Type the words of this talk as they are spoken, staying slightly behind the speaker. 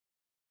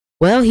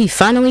Well, he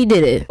finally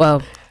did it.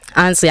 Well,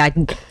 honestly,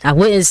 I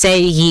wouldn't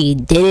say he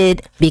did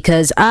it,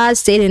 because I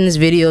stated in this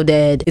video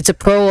that it's a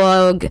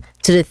prologue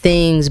to the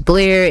things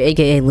Blair,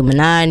 aka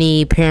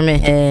Illuminaughtii,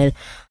 Pyramid Head,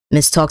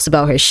 Miss talks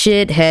about her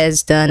shit,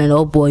 has done, and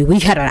oh boy, we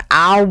got an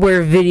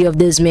hour video of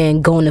this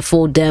man going to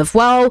full depth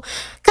while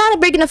kind of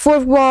breaking the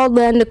fourth wall,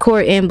 letting the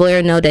court and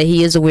Blair know that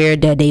he is aware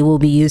that they will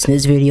be using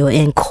this video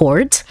in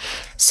court.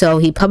 So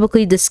he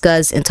publicly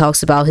discussed and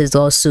talks about his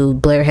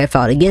lawsuit Blair had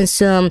filed against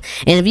him.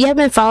 And if you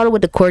haven't followed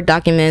with the court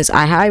documents,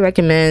 I highly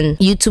recommend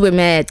YouTuber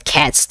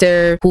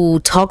ManiTwoTimez, who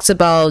talks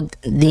about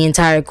the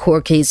entire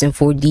court case in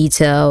full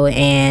detail.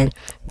 And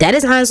that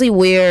is honestly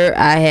where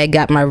I had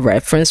got my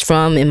reference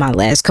from in my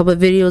last couple of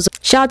videos.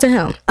 Shout out to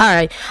him.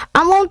 Alright,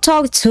 I won't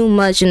talk too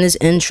much in this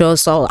intro,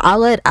 so I'll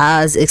let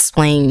Oz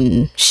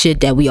explain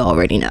shit that we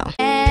already know.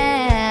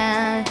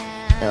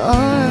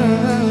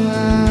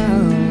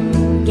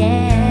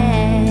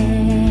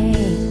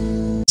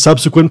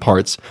 Subsequent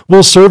parts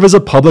will serve as a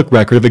public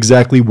record of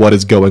exactly what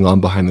is going on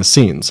behind the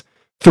scenes.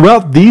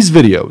 Throughout these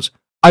videos,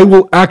 I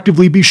will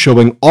actively be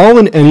showing all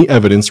and any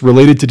evidence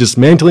related to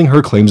dismantling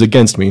her claims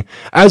against me,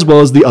 as well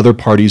as the other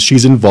parties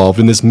she's involved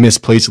in this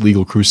misplaced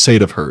legal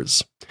crusade of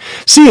hers.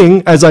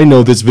 Seeing as I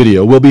know this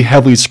video will be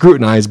heavily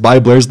scrutinized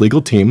by Blair's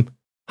legal team,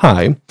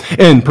 hi,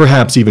 and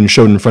perhaps even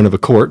shown in front of a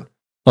court,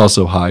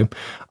 also hi,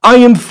 I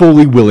am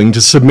fully willing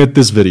to submit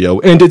this video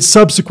and its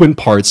subsequent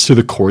parts to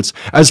the courts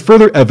as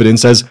further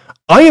evidence, as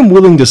I am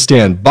willing to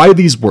stand by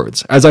these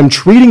words, as I'm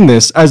treating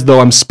this as though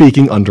I'm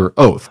speaking under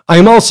oath. I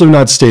am also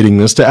not stating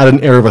this to add an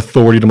air of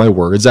authority to my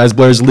words, as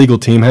Blair's legal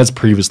team has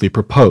previously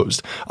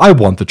proposed. I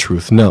want the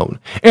truth known.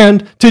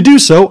 And to do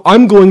so,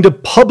 I'm going to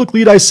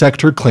publicly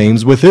dissect her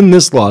claims within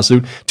this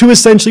lawsuit to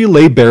essentially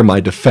lay bare my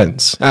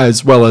defense,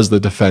 as well as the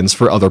defense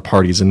for other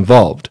parties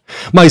involved.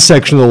 My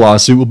section of the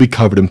lawsuit will be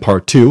covered in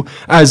part 2,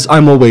 as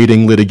I'm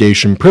awaiting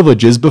litigation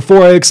privileges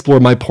before I explore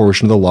my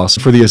portion of the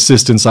lawsuit. For the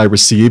assistance I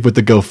received with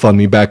the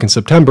GoFundMe back in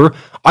September,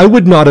 I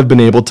would not have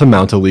been able to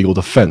mount a legal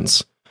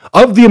defense.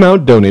 Of the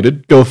amount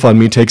donated,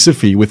 GoFundMe takes a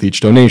fee with each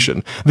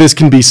donation. This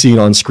can be seen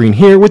on screen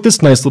here with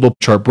this nice little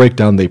chart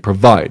breakdown they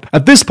provide.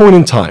 At this point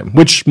in time,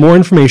 which more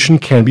information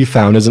can be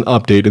found as an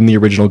update in the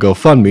original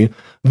GoFundMe,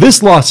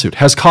 this lawsuit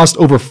has cost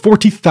over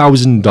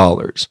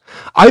 $40,000.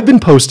 I've been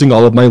posting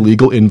all of my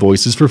legal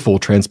invoices for full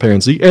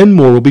transparency, and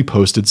more will be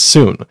posted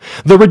soon.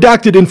 The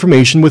redacted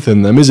information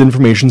within them is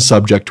information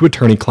subject to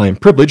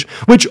attorney-client privilege,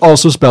 which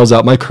also spells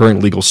out my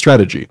current legal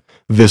strategy.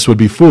 This would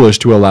be foolish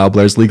to allow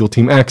Blair's legal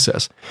team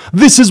access.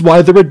 This is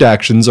why the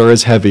redactions are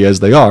as heavy as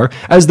they are,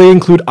 as they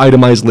include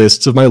itemized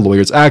lists of my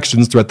lawyer's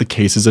actions throughout the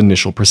case's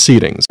initial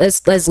proceedings.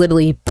 Let's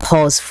literally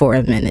pause for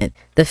a minute.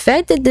 The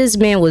fact that this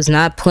man was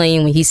not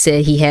playing when he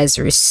said he has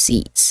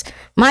receipts.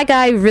 My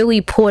guy really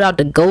pulled out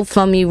the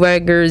GoFundMe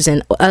records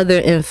and other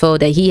info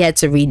that he had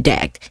to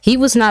redact. He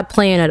was not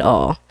playing at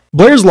all.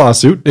 Blair's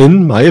lawsuit,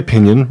 in my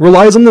opinion,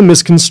 relies on the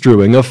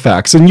misconstruing of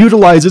facts and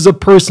utilizes a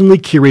personally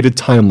curated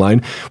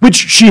timeline, which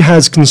she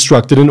has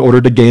constructed in order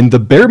to gain the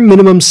bare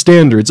minimum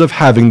standards of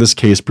having this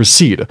case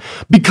proceed.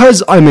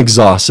 Because I'm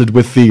exhausted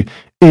with the,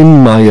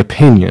 in my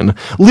opinion,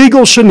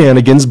 legal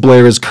shenanigans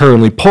Blair is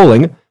currently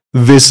pulling,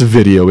 this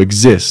video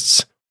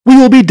exists. We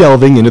will be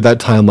delving into that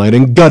timeline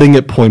and gutting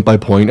it point by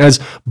point, as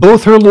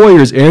both her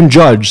lawyers and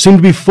judge seem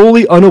to be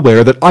fully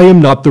unaware that I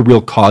am not the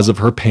real cause of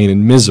her pain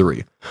and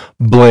misery.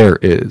 Blair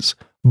is.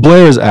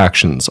 Blair's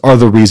actions are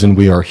the reason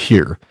we are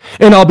here,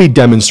 and I'll be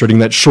demonstrating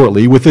that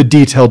shortly with a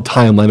detailed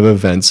timeline of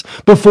events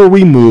before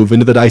we move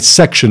into the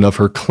dissection of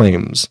her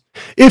claims.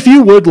 If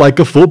you would like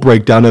a full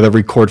breakdown of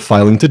every court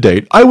filing to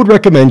date, I would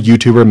recommend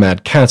YouTuber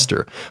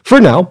ManiTwoTimez.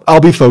 For now, I'll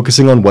be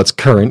focusing on what's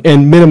current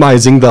and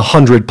minimizing the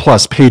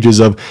 100+ pages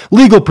of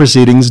legal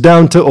proceedings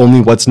down to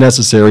only what's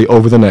necessary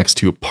over the next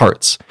 2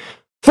 parts.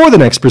 For the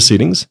next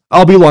proceedings,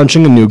 I'll be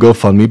launching a new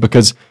GoFundMe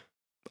because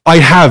I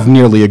have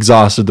nearly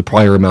exhausted the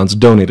prior amounts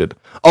donated.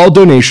 All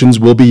donations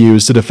will be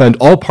used to defend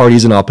all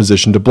parties in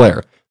opposition to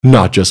Blair,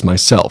 not just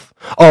myself.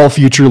 All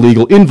future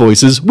legal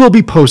invoices will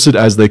be posted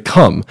as they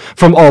come,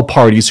 from all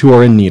parties who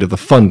are in need of the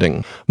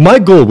funding. My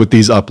goal with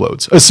these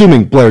uploads,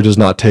 assuming Blair does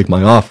not take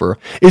my offer,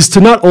 is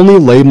to not only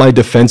lay my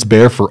defense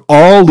bare for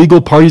all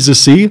legal parties to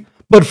see,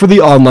 but for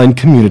the online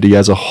community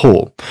as a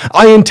whole.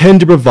 I intend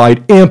to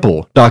provide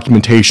ample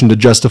documentation to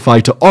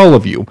justify to all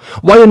of you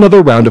why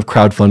another round of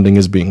crowdfunding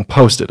is being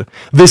posted.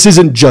 This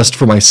isn't just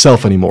for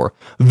myself anymore.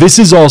 This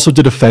is also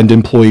to defend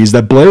employees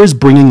that Blair is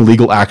bringing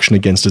legal action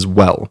against as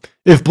well.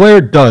 If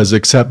Blair does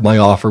accept my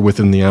offer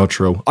within the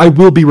outro, I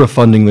will be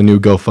refunding the new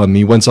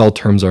GoFundMe once all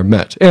terms are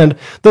met, and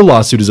the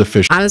lawsuit is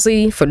official.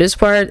 Honestly, for this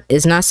part,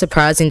 it's not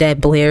surprising that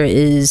Blair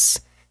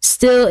is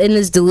still in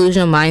this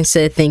delusional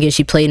mindset, thinking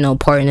she played no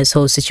part in this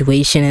whole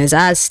situation. And as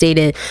I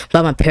stated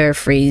by my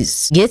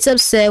paraphrase, gets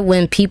upset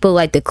when people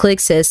like the click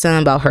says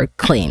something about her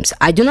claims.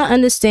 I do not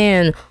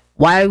understand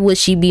why would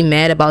she be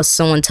mad about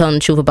someone telling the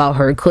truth about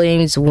her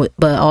claims,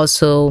 but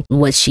also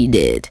what she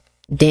did.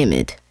 Damn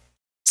it.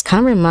 This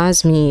kind of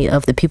reminds me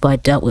of the people I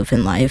dealt with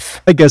in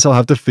life. I guess I'll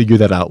have to figure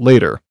that out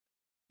later.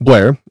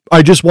 Blair,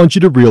 I just want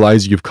you to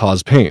realize you've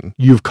caused pain.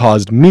 You've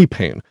caused me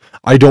pain.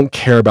 I don't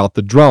care about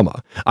the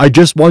drama. I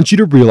just want you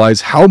to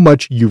realize how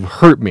much you've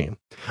hurt me.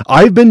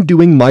 I've been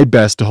doing my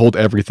best to hold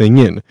everything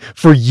in,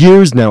 for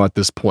years now at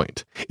this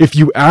point. If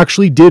you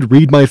actually did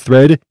read my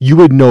thread, you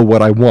would know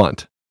what I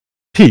want.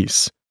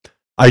 Peace.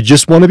 I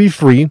just want to be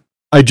free.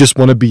 I just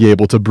want to be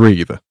able to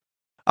breathe.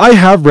 I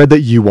have read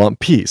that you want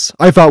peace.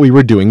 I thought we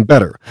were doing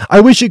better. I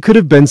wish it could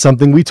have been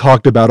something we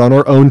talked about on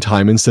our own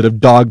time instead of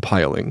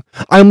dogpiling.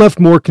 I'm left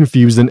more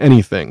confused than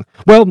anything.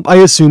 Well, I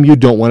assume you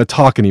don't want to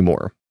talk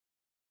anymore.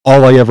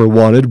 All I ever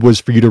wanted was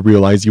for you to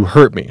realize you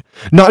hurt me.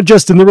 Not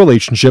just in the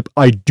relationship,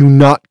 I do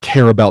not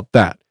care about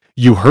that.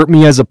 You hurt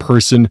me as a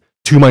person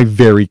to my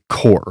very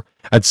core.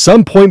 At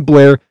some point,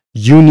 Blair,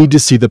 you need to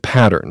see the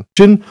pattern.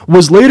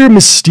 Was later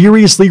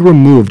mysteriously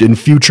removed in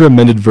future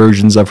amended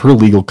versions of her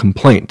legal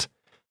complaint.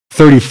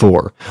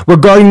 34.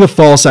 Regarding the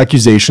false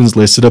accusations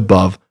listed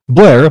above,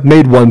 Blair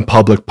made one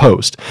public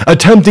post,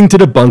 attempting to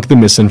debunk the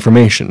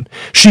misinformation.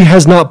 She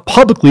has not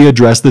publicly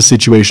addressed the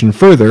situation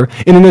further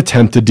in an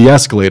attempt to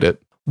de-escalate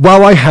it.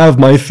 While I have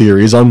my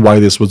theories on why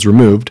this was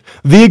removed,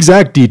 the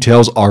exact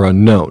details are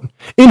unknown.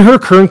 In her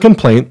current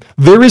complaint,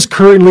 there is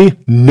currently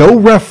no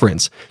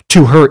reference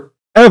to her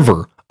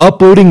ever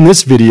uploading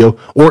this video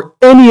or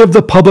any of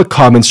the public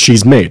comments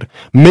she's made,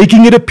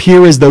 making it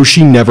appear as though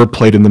she never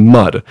played in the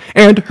mud,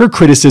 and her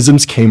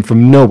criticisms came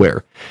from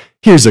nowhere.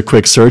 Here's a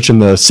quick search in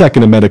the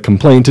second amended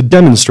complaint to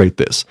demonstrate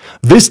this.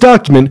 This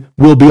document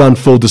will be on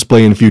full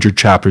display in future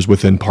chapters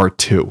within Part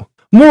 2.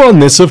 More on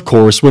this, of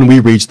course, when we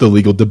reach the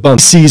legal debunk.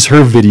 Sees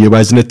her video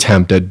as an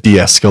attempt at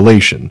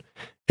de-escalation.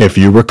 If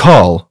you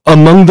recall,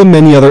 among the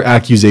many other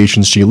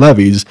accusations she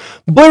levies,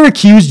 Blair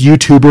accused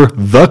YouTuber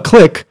The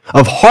Click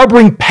of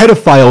harboring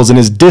pedophiles in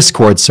his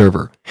Discord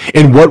server.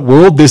 In what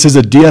world this is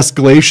a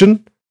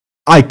de-escalation?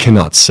 I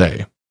cannot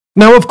say.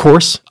 Now, of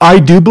course, I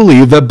do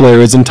believe that Blair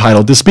is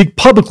entitled to speak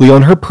publicly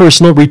on her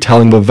personal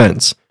retelling of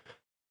events.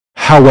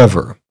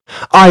 However,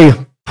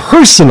 I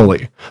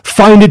personally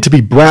find it to be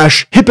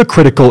brash,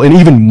 hypocritical, and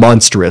even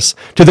monstrous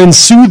to then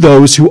sue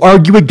those who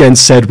argue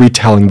against said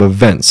retelling of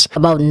events.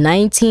 About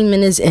 19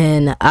 minutes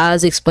in,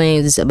 Oz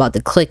explains about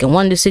the Click and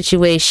Wonder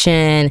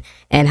situation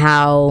and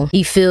how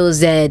he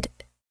feels that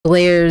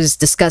Blair's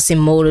discussing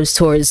motives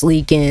towards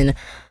leaking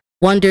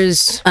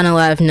Wonder's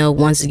unalive note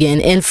once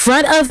again in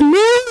front of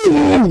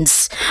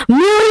millions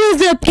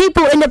of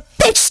people, and the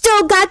bitch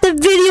still got the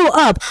video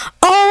up.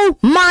 Oh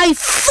my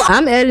fuck.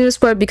 I'm editing this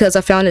part because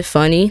I found it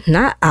funny.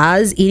 Not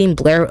Oz eating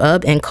Blair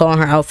up and calling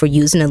her out for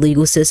using the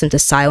legal system to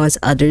silence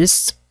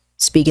others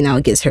speaking out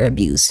against her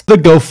abuse. The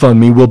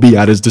GoFundMe will be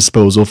at his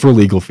disposal for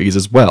legal fees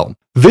as well.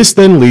 This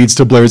then leads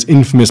to Blair's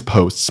infamous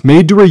posts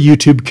made to her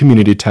YouTube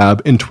community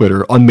tab and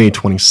Twitter on May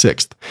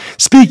 26th,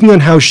 speaking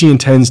on how she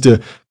intends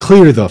to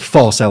clear the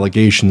false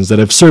allegations that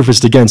have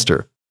surfaced against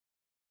her.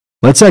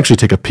 Let's actually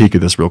take a peek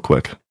at this real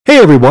quick. Hey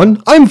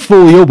everyone, I'm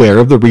fully aware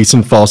of the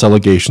recent false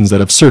allegations that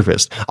have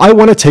surfaced. I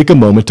want to take a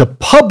moment to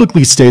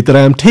publicly state that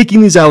I am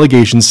taking these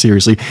allegations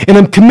seriously and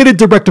I'm committed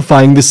to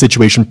rectifying this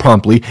situation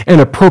promptly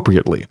and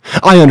appropriately.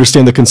 I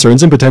understand the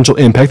concerns and potential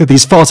impact that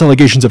these false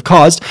allegations have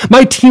caused.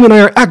 My team and I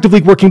are actively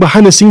working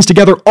behind the scenes to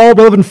gather all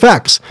relevant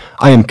facts.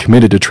 I am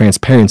committed to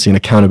transparency and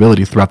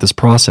accountability throughout this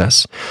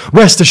process.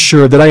 Rest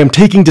assured that I am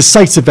taking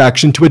decisive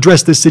action to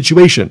address this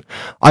situation.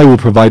 I will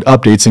provide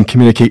updates and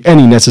communicate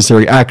any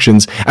necessary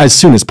actions as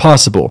soon as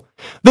possible.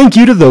 Thank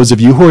you to those of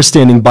you who are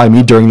standing by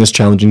me during this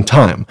challenging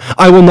time.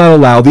 I will not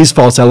allow these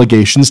false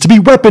allegations to be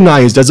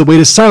weaponized as a way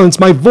to silence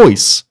my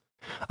voice.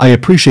 I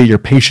appreciate your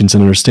patience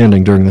and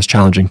understanding during this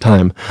challenging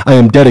time. I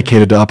am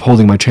dedicated to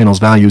upholding my channel's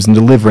values and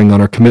delivering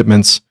on our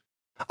commitments.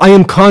 I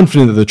am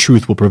confident that the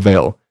truth will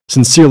prevail.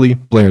 Sincerely,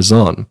 Blair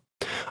Zahn.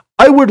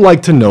 I would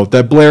like to note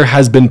that Blair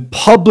has been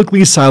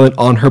publicly silent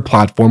on her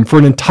platform for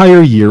an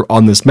entire year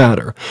on this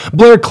matter.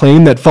 Blair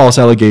claimed that false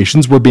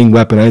allegations were being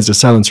weaponized to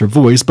silence her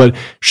voice, but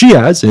she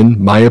has,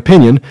 in my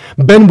opinion,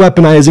 been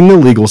weaponizing the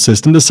legal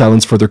system to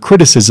silence further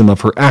criticism of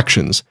her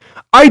actions.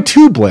 I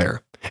too,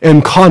 Blair,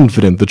 am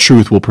confident the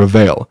truth will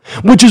prevail,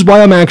 which is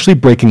why I'm actually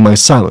breaking my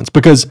silence,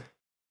 because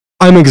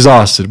I'm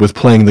exhausted with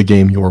playing the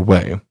game your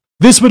way.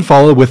 This would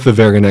follow with the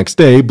very next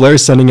day, Blair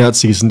sending out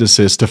cease and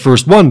desist to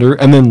first Wonder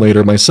and then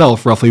later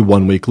myself roughly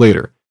 1 week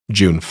later,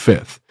 June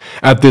 5th.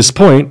 At this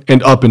point,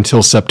 and up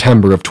until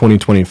September of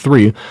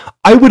 2023,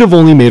 I would have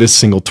only made a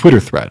single Twitter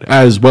thread,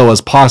 as well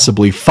as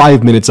possibly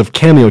 5 minutes of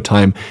cameo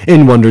time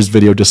in Wonder's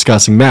video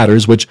discussing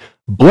matters which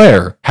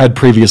Blair had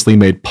previously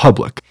made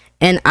public.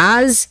 And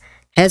Oz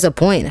has a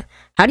point.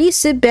 How do you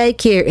sit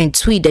back here and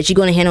tweet that you're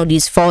going to handle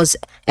these false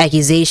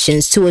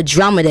accusations to a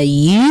drama that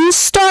you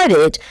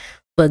started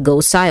but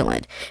go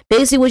silent?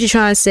 Basically what you're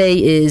trying to say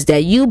is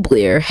that you,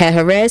 Blair, had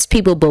harassed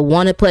people but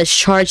want to press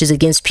charges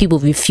against people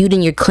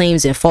refuting your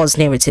claims and false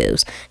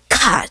narratives.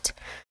 God,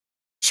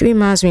 she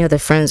reminds me of the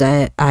friends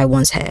I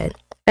once had.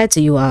 Back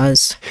to you,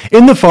 Oz.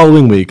 In the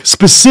following week,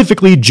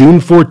 specifically June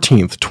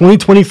 14th,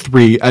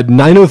 2023 at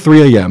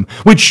 9:03 a.m.,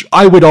 which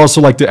I would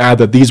also like to add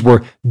that these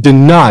were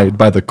denied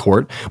by the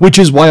court, which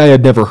is why I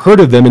had never heard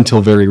of them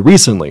until very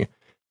recently,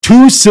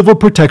 2 civil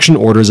protection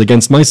orders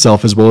against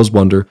myself as well as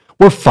Wonder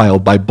were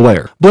filed by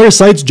Blair. Blair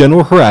cites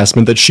general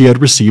harassment that she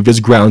had received as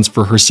grounds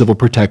for her civil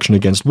protection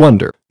against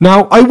Wonder.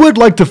 Now, I would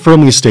like to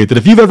firmly state that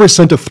if you've ever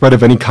sent a threat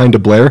of any kind to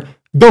Blair,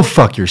 go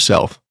fuck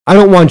yourself. I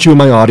don't want you in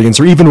my audience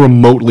or even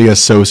remotely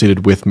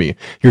associated with me.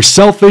 You're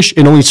selfish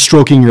and only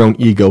stroking your own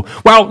ego,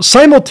 while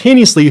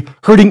simultaneously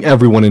hurting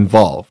everyone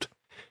involved.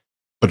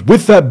 But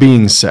with that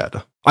being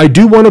said, I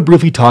do want to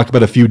briefly talk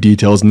about a few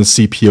details in the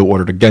CPO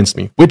ordered against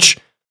me, which,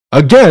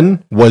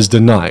 again, was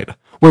denied,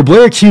 where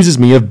Blair accuses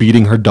me of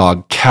beating her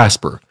dog,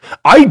 Casper.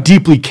 I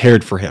deeply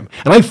cared for him,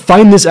 and I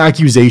find this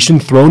accusation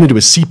thrown into a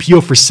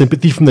CPO for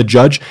sympathy from the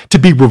judge to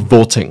be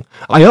revolting.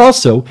 I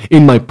also,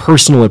 in my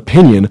personal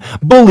opinion,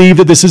 believe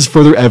that this is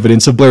further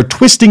evidence of Blair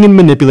twisting and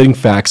manipulating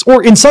facts,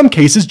 or in some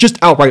cases,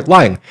 just outright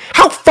lying.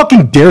 How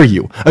fucking dare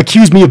you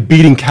accuse me of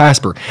beating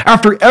Casper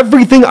after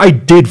everything I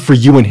did for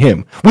you and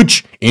him,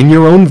 which, in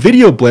your own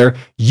video, Blair,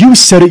 you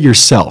said it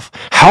yourself,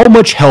 how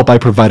much help I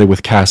provided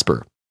with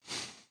Casper.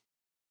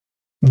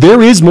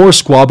 There is more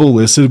squabble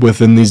listed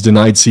within these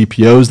denied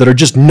CPOs that are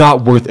just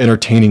not worth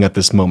entertaining at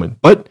this moment,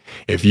 but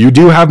if you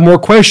do have more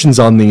questions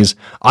on these,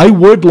 I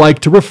would like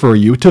to refer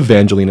you to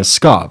Vangelina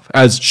Skov,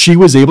 as she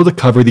was able to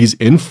cover these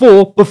in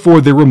full before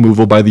their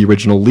removal by the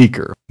original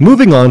leaker.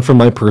 Moving on from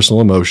my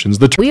personal emotions,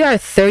 we are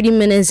 30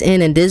 minutes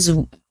in and this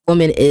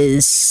woman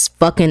is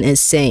fucking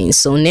insane.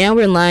 So now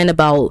we're lying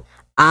about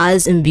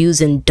Oz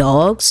abusing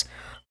dogs?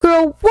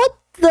 Girl, what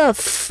the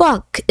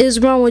fuck is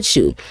wrong with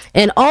you?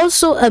 And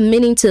also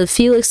admitting to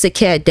Felix the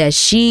cat that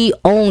she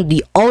owned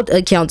the alt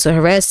account to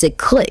harass the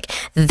clique.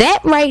 That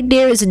right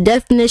there is a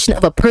definition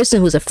of a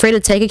person who's afraid to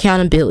take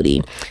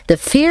accountability. The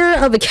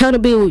fear of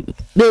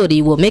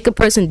accountability will make a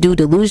person do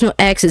delusional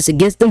acts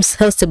against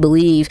themselves to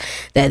believe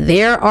that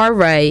they are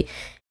right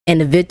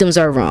and the victims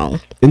are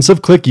wrong.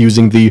 Of clique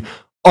using the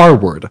R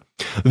word.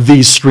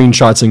 These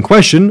screenshots in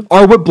question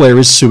are what Blair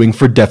is suing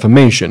for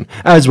defamation,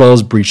 as well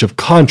as breach of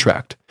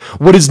contract.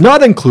 What is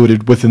not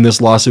included within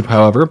this lawsuit,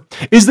 however,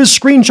 is the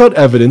screenshot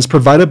evidence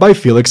provided by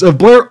Felix of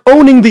Blair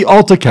owning the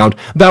alt account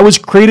that was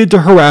created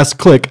to harass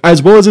Click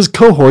as well as his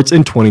cohorts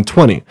in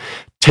 2020.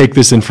 Take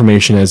this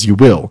information as you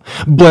will.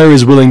 Blair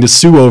is willing to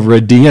sue over a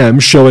DM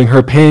showing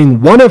her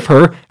paying one of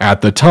her,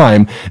 at the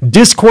time,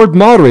 Discord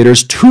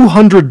moderators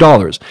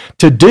 $200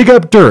 to dig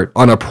up dirt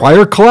on a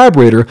prior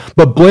collaborator,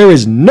 but Blair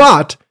is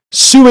not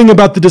suing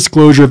about the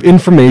disclosure of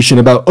information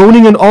about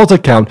owning an alt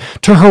account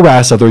to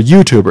harass other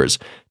YouTubers.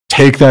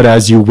 Take that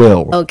as you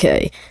will.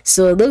 Okay,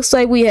 so it looks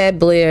like we had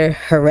Blair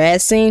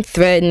harassing,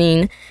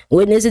 threatening,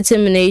 witness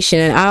intimidation,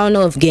 and I don't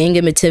know if gang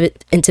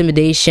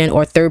intimidation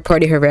or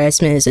third-party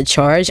harassment is a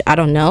charge. I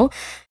don't know.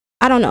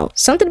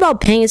 Something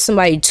about paying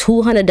somebody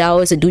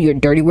 $200 to do your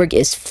dirty work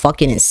is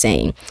fucking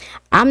insane.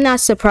 I'm not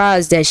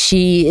surprised that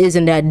she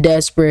isn't that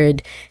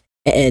desperate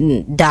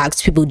and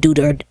docs people due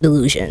to her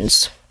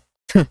delusions.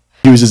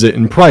 Uses it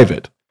in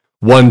private.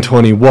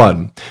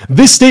 121.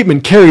 This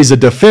statement carries a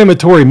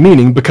defamatory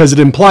meaning because it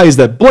implies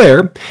that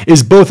Blair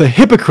is both a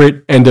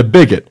hypocrite and a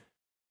bigot.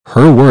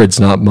 Her words,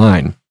 not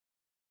mine.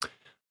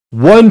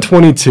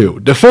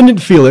 122.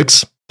 Defendant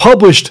Felix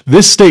published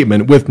this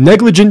statement with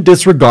negligent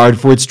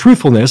disregard for its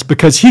truthfulness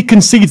because he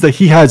concedes that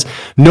he has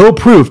no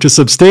proof to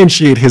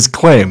substantiate his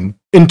claim.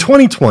 In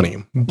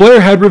 2020,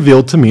 Blair had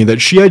revealed to me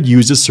that she had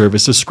used a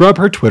service to scrub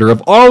her Twitter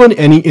of all and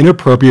any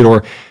inappropriate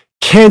or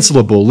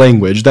cancelable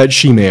language that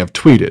she may have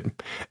tweeted.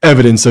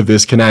 Evidence of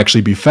this can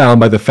actually be found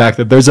by the fact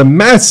that there's a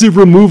massive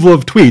removal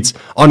of tweets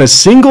on a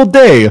single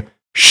day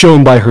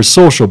shown by her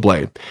Social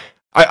Blade.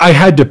 I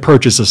had to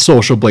purchase a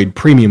Social Blade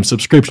premium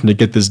subscription to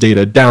get this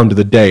data down to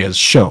the day as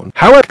shown.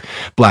 However,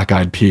 Black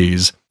Eyed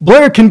Peas.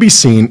 Blair can be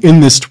seen in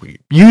this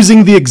tweet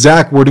using the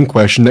exact word in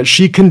question that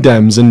she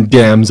condemns and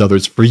damns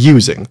others for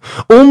using,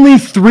 only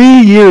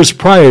 3 years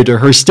prior to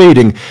her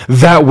stating,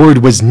 "That word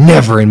was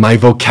never in my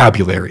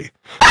vocabulary."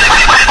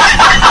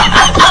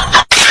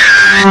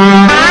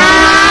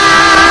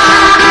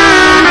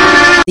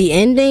 The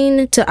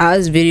ending to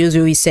Oz's videos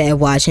really sad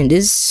watching.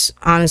 This,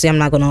 honestly, I'm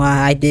not gonna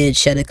lie, I did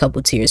shed a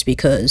couple tears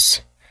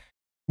because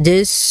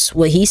this,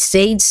 what he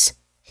states,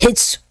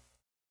 hits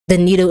the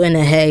needle in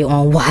the hay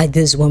on why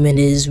this woman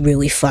is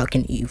really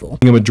fucking evil.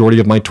 A majority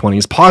of my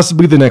 20s,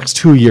 possibly the next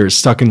 2 years,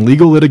 stuck in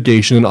legal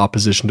litigation in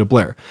opposition to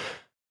Blair.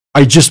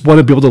 I just want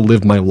to be able to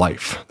live my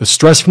life. The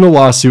stress from the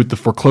lawsuit, the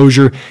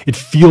foreclosure, it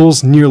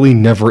feels nearly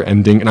never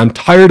ending, and I'm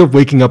tired of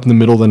waking up in the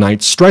middle of the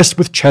night, stressed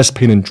with chest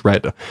pain and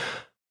dread.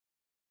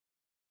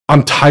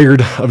 I'm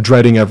tired of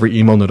dreading every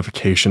email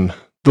notification.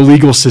 The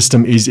legal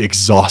system is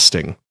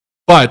exhausting.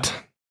 But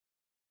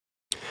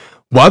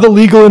while the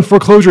legal and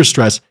foreclosure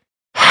stress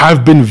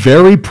have been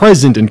very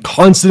present and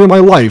constant in my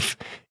life,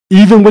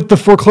 even with the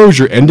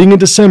foreclosure ending in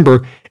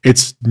December,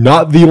 it's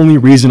not the only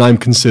reason I'm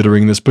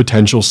considering this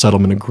potential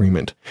settlement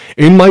agreement.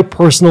 In my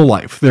personal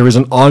life, there is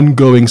an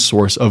ongoing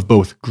source of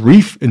both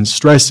grief and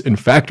stress and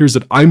factors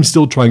that I'm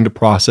still trying to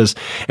process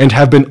and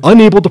have been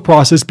unable to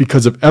process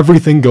because of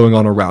everything going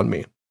on around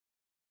me.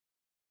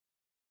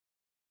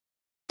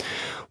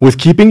 With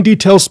keeping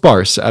details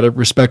sparse out of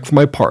respect for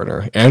my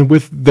partner and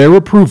with their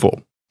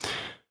approval,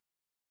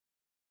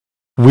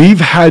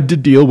 We've had to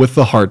deal with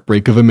the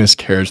heartbreak of a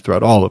miscarriage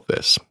throughout all of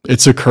this.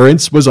 Its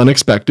occurrence was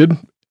unexpected,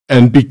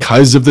 and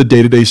because of the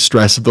day-to-day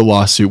stress of the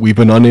lawsuit, we've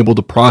been unable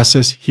to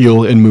process,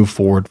 heal, and move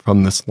forward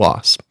from this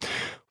loss.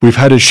 We've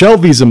had to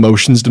shelve these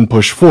emotions and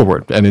push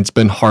forward, and it's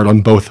been hard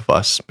on both of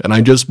us, and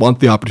I just want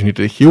the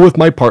opportunity to heal with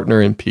my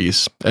partner in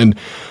peace. And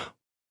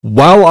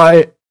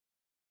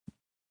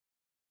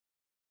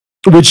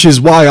which is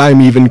why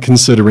I'm even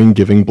considering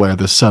giving Blair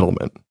this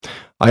settlement.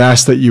 I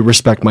ask that you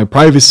respect my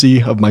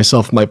privacy of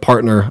myself and my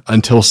partner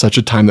until such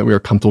a time that we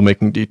are comfortable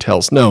making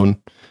details known.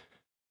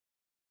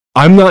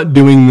 I'm not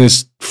doing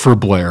this for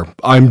Blair.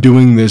 I'm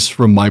doing this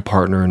for my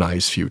partner and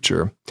I's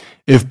future.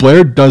 If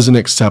Blair doesn't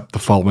accept the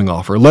following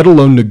offer, let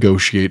alone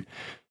negotiate,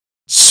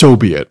 so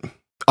be it.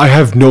 I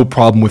have no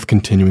problem with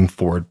continuing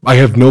forward. I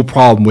have no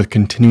problem with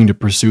continuing to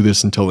pursue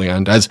this until the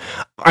end, as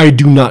I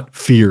do not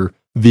fear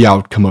the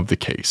outcome of the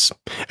case,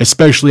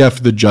 especially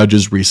after the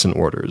judge's recent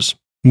orders.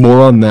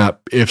 More on that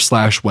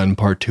if/when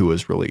part 2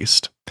 is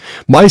released.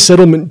 My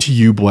settlement to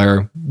you,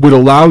 Blair, would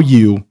allow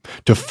you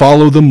to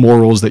follow the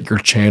morals that your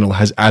channel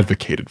has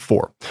advocated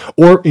for,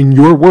 or in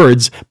your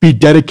words, be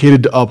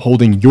dedicated to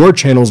upholding your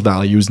channel's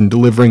values and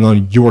delivering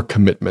on your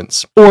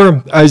commitments.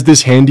 Or, as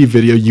this handy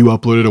video you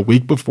uploaded a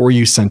week before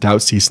you sent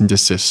out cease and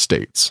desist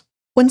states.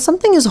 When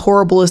something as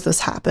horrible as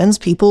this happens,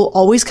 people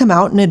always come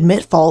out and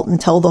admit fault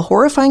and tell the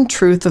horrifying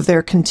truth of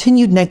their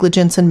continued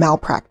negligence and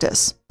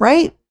malpractice,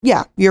 right?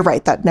 Yeah, you're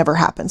right, that never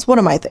happens. What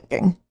am I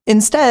thinking?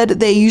 Instead,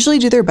 they usually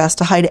do their best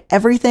to hide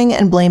everything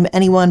and blame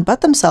anyone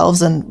but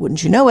themselves, and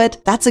wouldn't you know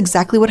it, that's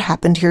exactly what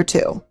happened here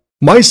too.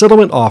 My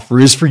settlement offer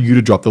is for you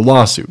to drop the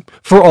lawsuit,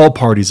 for all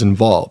parties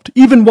involved,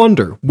 even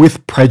Wonder,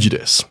 with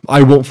prejudice.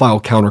 I won't file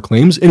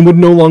counterclaims and would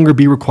no longer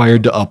be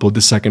required to upload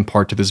the second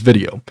part to this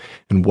video.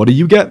 And what do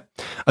you get?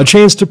 A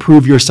chance to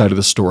prove your side of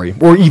the story,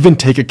 or even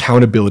take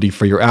accountability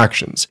for your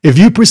actions. If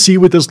you proceed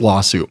with this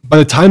lawsuit, by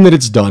the time that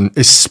it's done,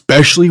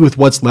 especially with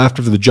what's left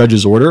of the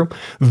judge's order,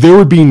 there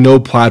would be no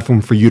platform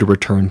for you to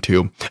return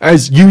to,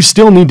 as you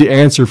still need to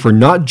answer for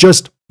not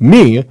just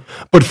me,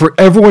 but for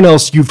everyone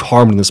else you've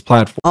harmed on this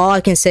platform. All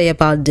I can say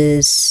about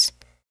this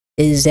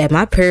is that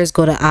my prayers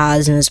go to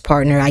Oz and his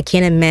partner. I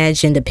can't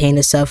imagine the pain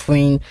and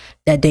suffering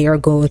that they are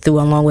going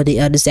through along with the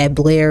others that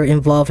Blair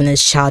involved in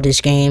this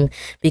childish game,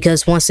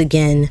 because once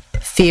again,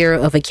 fear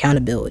of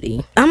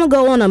accountability. I'm gonna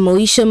go on a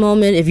Moesha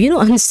moment. If you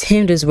don't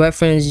understand this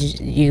reference,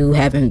 you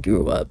haven't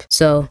grew up.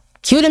 So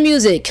cue the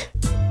music.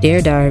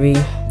 Dear Darby,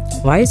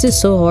 why is it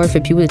so hard for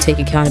people to take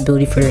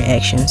accountability for their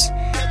actions?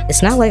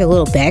 It's not like a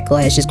little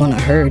backlash is going to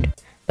hurt.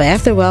 But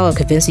after a while of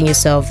convincing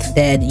yourself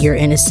that you're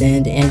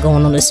innocent and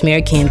going on a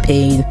smear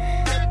campaign,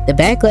 the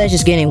backlash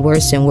is getting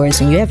worse and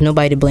worse, and you have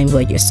nobody to blame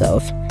but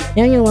yourself.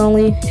 And you're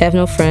lonely, have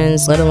no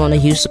friends, let alone a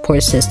huge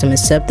support system,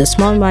 except the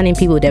small-minded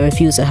people that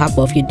refuse to hop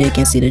off your dick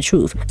and see the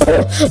truth.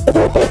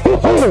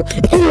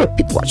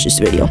 People watch this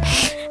video.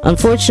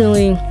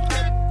 Unfortunately,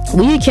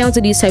 we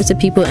encounter these types of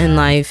people in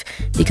life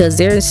because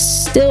they're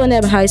still in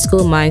that high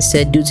school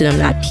mindset due to them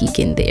not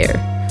peaking there.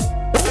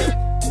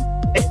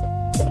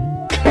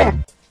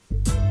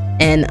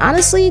 And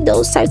honestly,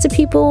 those types of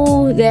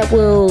people that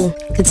will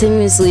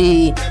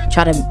continuously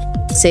try to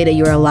say that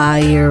you're a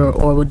liar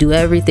or will do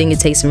everything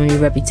it takes to ruin your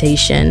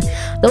reputation,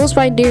 those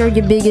right there are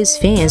your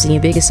biggest fans and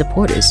your biggest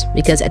supporters.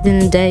 Because at the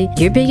end of the day,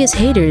 your biggest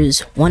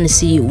haters want to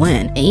see you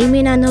win. And you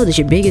may not know that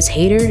your biggest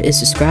hater is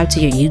subscribed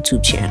to your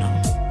YouTube channel.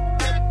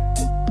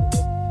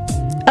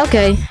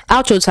 Okay,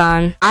 outro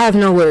time. I have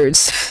no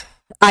words.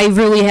 I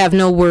really have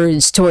no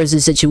words towards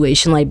the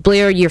situation. Like,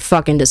 Blair, you're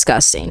fucking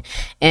disgusting.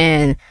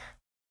 And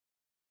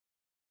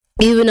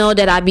even though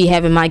that I be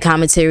having my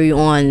commentary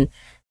on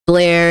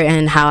Blair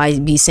and how I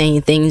be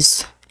saying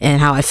things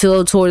and how I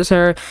feel towards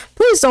her,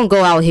 please don't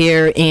go out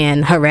here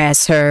and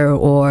harass her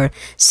or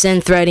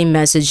send threatening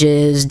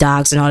messages,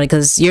 docs and all that,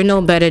 because you're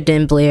no better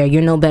than Blair.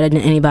 You're no better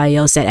than anybody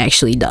else that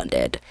actually done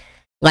that.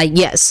 Like,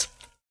 yes,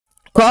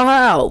 call her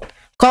out.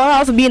 Call her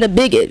out for being a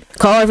bigot.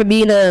 Call her for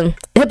being a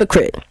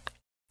hypocrite.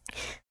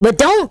 But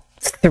don't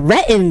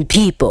threaten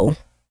people.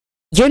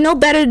 You're no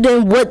better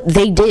than what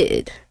they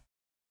did.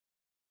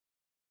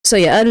 So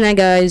yeah, other than that,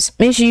 guys,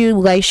 make sure you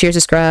like, share,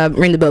 subscribe,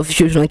 ring the bell for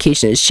future notifications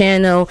to this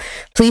channel.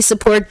 Please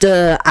support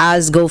the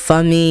Oz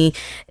GoFundMe.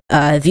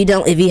 If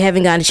you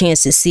haven't gotten a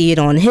chance to see it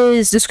on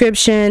his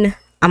description,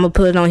 I'm gonna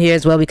put it on here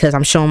as well because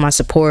I'm showing my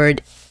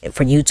support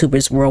for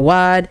YouTubers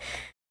worldwide.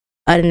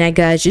 Other than that,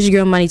 guys, this is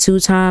your girl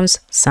ManiTwoTimez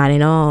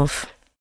signing off.